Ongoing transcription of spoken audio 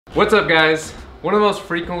What's up, guys? One of the most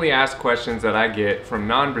frequently asked questions that I get from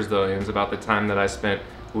non-Brazilians about the time that I spent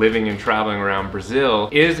living and traveling around Brazil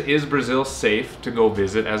is Brazil safe to go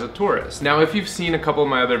visit as a tourist? Now, if you've seen a couple of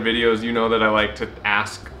my other videos, you know that I like to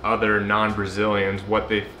ask other non-Brazilians what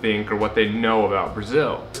they think or what they know about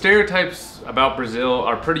Brazil. Stereotypes about Brazil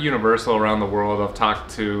are pretty universal around the world. I've talked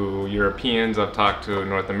to Europeans, I've talked to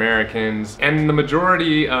North Americans, and the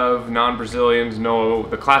majority of non-Brazilians know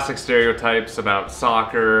the classic stereotypes about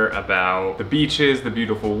soccer, about the beaches, the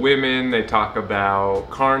beautiful women, they talk about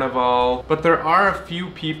carnival, but there are a few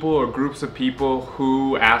people or groups of people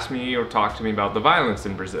who ask me or talk to me about the violence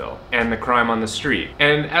in Brazil and the crime on the street.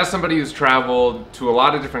 And as somebody who's traveled to a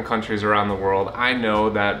lot of different countries around the world, I know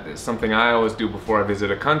that something I always do before I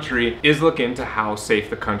visit a country is look into how safe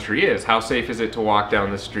the country is. How safe is it to walk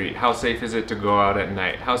down the street? How safe is it to go out at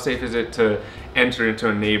night? How safe is it to enter into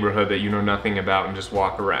a neighborhood that you know nothing about and just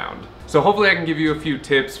walk around? So hopefully I can give you a few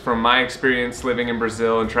tips from my experience living in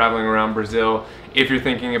Brazil and traveling around Brazil if you're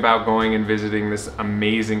thinking about going and visiting this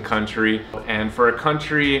amazing country. And for a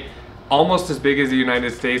country almost as big as the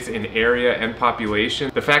United States in area and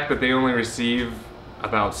population, the fact that they only receive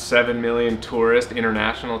about 7 million tourists,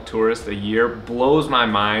 international tourists a year, blows my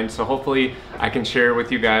mind. So hopefully I can share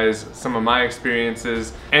with you guys some of my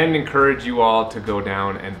experiences and encourage you all to go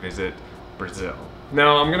down and visit Brazil.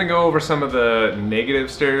 Now, I'm gonna go over some of the negative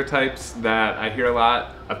stereotypes that I hear a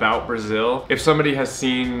lot about Brazil. If somebody has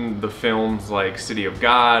seen the films like City of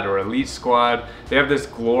God or Elite Squad, they have this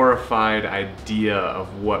glorified idea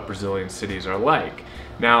of what Brazilian cities are like.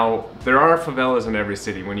 Now, there are favelas in every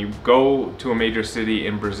city. When you go to a major city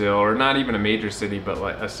in Brazil, or not even a major city, but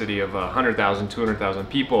like a city of 100,000, 200,000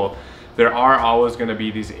 people, there are always gonna be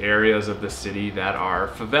these areas of the city that are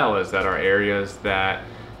favelas, that are areas that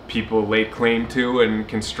people laid claim to and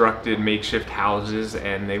constructed makeshift houses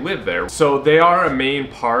and they live there. So they are a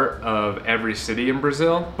main part of every city in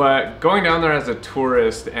Brazil, but going down there as a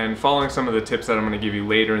tourist and following some of the tips that I'm gonna give you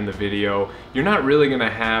later in the video, you're not really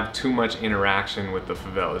gonna have too much interaction with the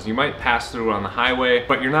favelas. You might pass through on the highway,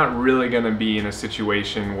 but you're not really gonna be in a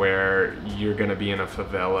situation where you're gonna be in a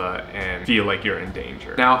favela and feel like you're in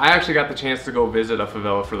danger. Now, I actually got the chance to go visit a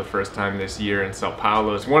favela for the first time this year in Sao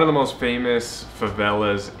Paulo. It's one of the most famous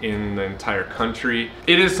favelas in the entire country.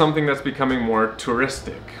 It is something that's becoming more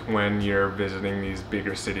touristic when you're visiting these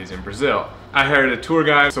bigger cities in Brazil. I hired a tour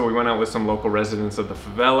guide, so we went out with some local residents of the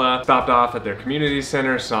favela, stopped off at their community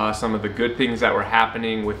center, saw some of the good things that were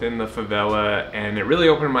happening within the favela, and it really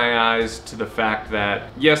opened my eyes to the fact that,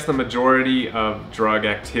 yes, the majority of drug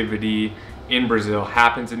activity in Brazil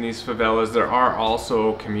happens in these favelas. There are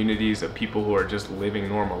also communities of people who are just living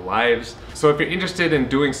normal lives. So if you're interested in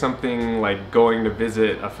doing something like going to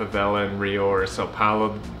visit a favela in Rio or Sao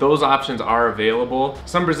Paulo, those options are available.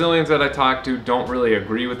 Some Brazilians that I talk to don't really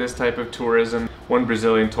agree with this type of tourism. One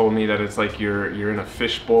Brazilian told me that it's like you're in a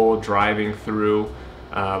fishbowl driving through,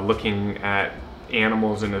 looking at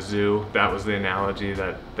animals in a zoo. That was the analogy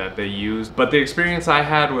that they used. But the experience I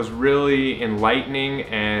had was really enlightening,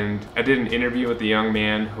 and I did an interview with the young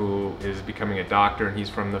man who is becoming a doctor, and he's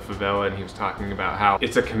from the favela, and he was talking about how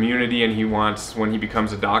it's a community and he wants, when he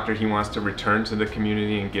becomes a doctor, he wants to return to the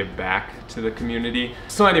community and give back to the community.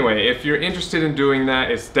 So anyway, if you're interested in doing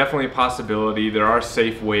that, it's definitely a possibility. There are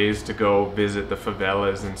safe ways to go visit the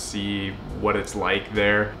favelas and see what it's like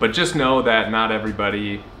there. But just know that not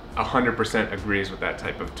everybody 100% agrees with that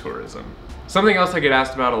type of tourism. Something else I get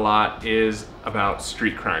asked about a lot is about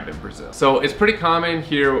street crime in Brazil. So it's pretty common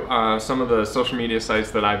here, some of the social media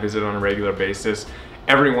sites that I visit on a regular basis,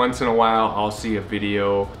 every once in a while I'll see a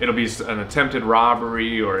video. It'll be an attempted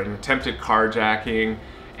robbery or an attempted carjacking,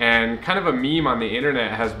 and kind of a meme on the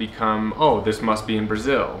internet has become, oh, this must be in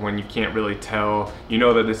Brazil, when you can't really tell. You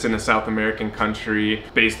know that it's in a South American country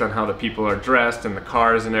based on how the people are dressed and the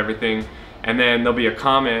cars and everything. And then there'll be a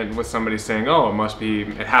comment with somebody saying, oh,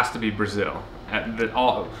 it has to be Brazil.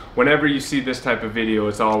 Whenever you see this type of video,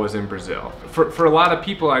 it's always in Brazil. For a lot of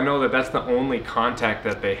people, I know that that's the only contact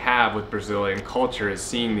that they have with Brazilian culture, is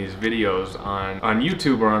seeing these videos on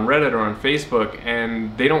YouTube or on Reddit or on Facebook,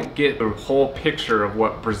 and they don't get the whole picture of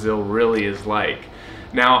what Brazil really is like.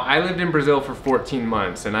 Now, I lived in Brazil for 14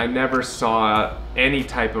 months and I never saw any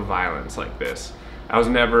type of violence like this. I was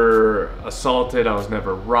never assaulted, I was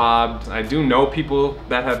never robbed. I do know people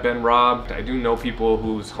that have been robbed. I do know people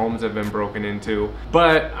whose homes have been broken into.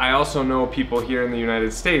 But I also know people here in the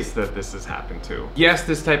United States that this has happened to. Yes,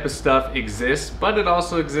 this type of stuff exists, but it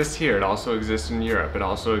also exists here. It also exists in Europe. It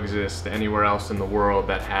also exists anywhere else in the world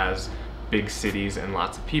that has big cities and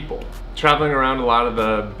lots of people. Traveling around a lot of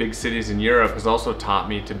the big cities in Europe has also taught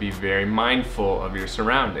me to be very mindful of your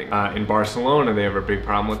surroundings. In Barcelona, they have a big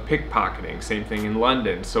problem with pickpocketing. Same thing in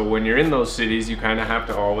London. So when you're in those cities, you kind of have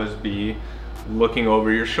to always be looking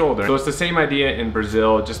over your shoulder. So it's the same idea in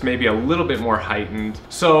Brazil, just maybe a little bit more heightened.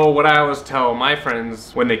 So what I always tell my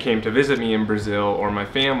friends when they came to visit me in Brazil, or my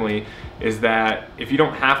family, is that if you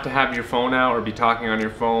don't have to have your phone out or be talking on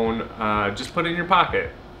your phone, just put it in your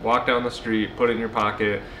pocket. Walk down the street, put it in your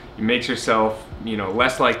pocket. It makes yourself,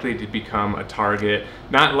 less likely to become a target.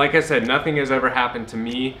 Not, like I said, nothing has ever happened to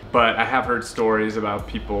me, but I have heard stories about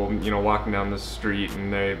people, walking down the street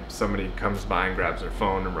and somebody comes by and grabs their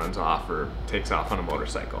phone and runs off or takes off on a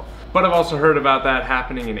motorcycle. But I've also heard about that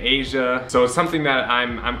happening in Asia. So it's something that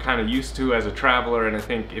I'm kind of used to as a traveler, and I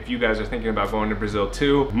think if you guys are thinking about going to Brazil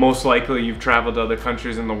too, most likely you've traveled to other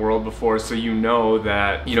countries in the world before, so you know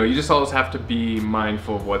that, you just always have to be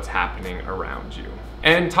mindful of what's happening around you.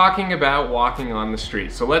 And talking about walking on the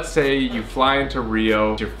street. So let's say you fly into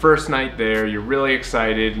Rio, it's your first night there, you're really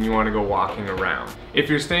excited and you want to go walking around. If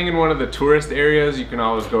you're staying in one of the tourist areas, you can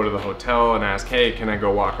always go to the hotel and ask, hey, can I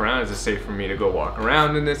go walk around? Is it safe for me to go walk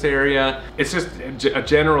around in this area? It's just a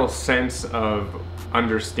general sense of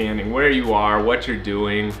understanding where you are, what you're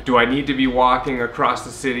doing. Do I need to be walking across the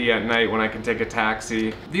city at night when I can take a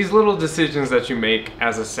taxi? These little decisions that you make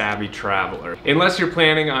as a savvy traveler. Unless you're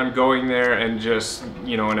planning on going there and just,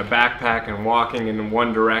 in a backpack and walking in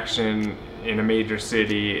one direction in a major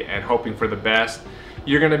city and hoping for the best,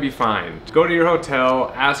 you're gonna be fine. Go to your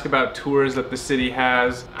hotel, ask about tours that the city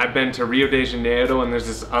has. I've been to Rio de Janeiro, and there's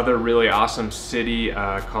this other really awesome city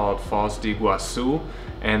called Foz do Iguaçu,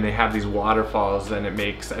 and they have these waterfalls, and I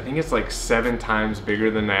think it's like 7 times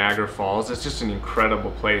bigger than Niagara Falls. It's just an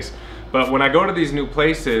incredible place. But when I go to these new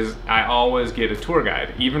places, I always get a tour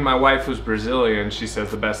guide. Even my wife, who's Brazilian, she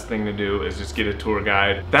says the best thing to do is just get a tour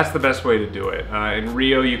guide. That's the best way to do it. In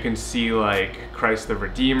Rio, you can see like Christ the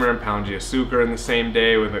Redeemer and Pão de Açúcar in the same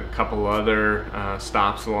day with a couple other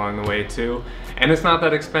stops along the way too. And it's not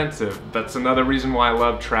that expensive. That's another reason why I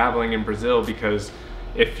love traveling in Brazil, because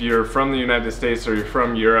if you're from the United States or you're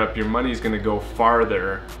from Europe, your money's gonna go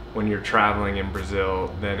farther when you're traveling in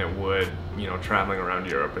Brazil than it would, traveling around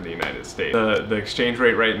Europe and the United States. The exchange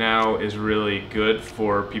rate right now is really good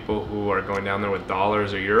for people who are going down there with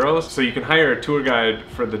dollars or euros. So you can hire a tour guide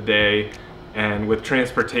for the day, and with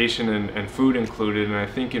transportation and food included, and I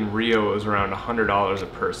think in Rio it was around $100 a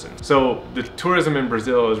person. So the tourism in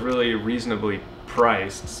Brazil is really reasonably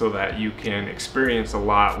priced so that you can experience a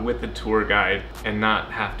lot with the tour guide and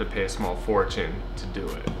not have to pay a small fortune to do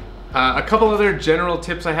it. A couple other general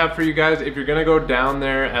tips I have for you guys. If you're gonna go down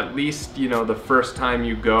there, at least the first time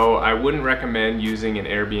you go, I wouldn't recommend using an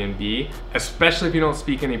Airbnb, especially if you don't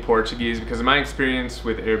speak any Portuguese, because in my experience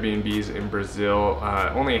with Airbnbs in Brazil,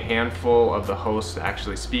 only a handful of the hosts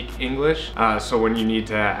actually speak English. So when you need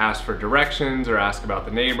to ask for directions or ask about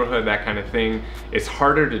the neighborhood, that kind of thing, it's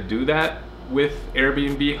harder to do that with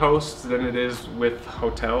Airbnb hosts than it is with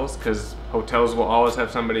hotels, because hotels will always have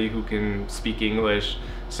somebody who can speak English,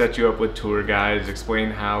 set you up with tour guides, explain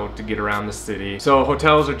how to get around the city. So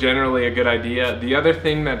hotels are generally a good idea. The other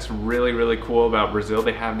thing that's really, really cool about Brazil,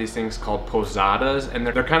 they have these things called pousadas, and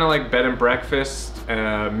they're kind of like bed and breakfast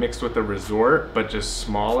mixed with a resort, but just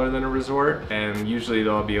smaller than a resort. And usually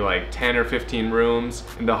there'll be like 10 or 15 rooms,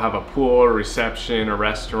 and they'll have a pool, a reception, a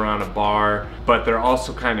restaurant, a bar, but they're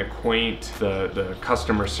also kind of quaint. The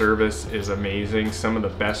customer service is amazing. Some of the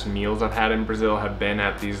best meals I've had in Brazil have been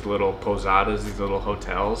at these little pousadas, these little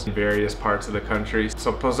hotels in various parts of the country.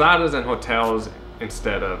 So pousadas and hotels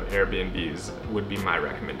instead of Airbnbs would be my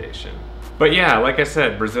recommendation. But yeah, like I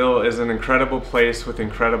said, Brazil is an incredible place with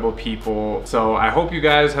incredible people. So I hope you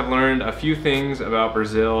guys have learned a few things about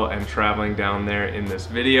Brazil and traveling down there in this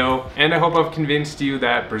video. And I hope I've convinced you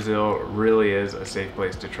that Brazil really is a safe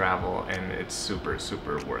place to travel, and it's super,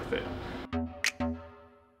 super worth it.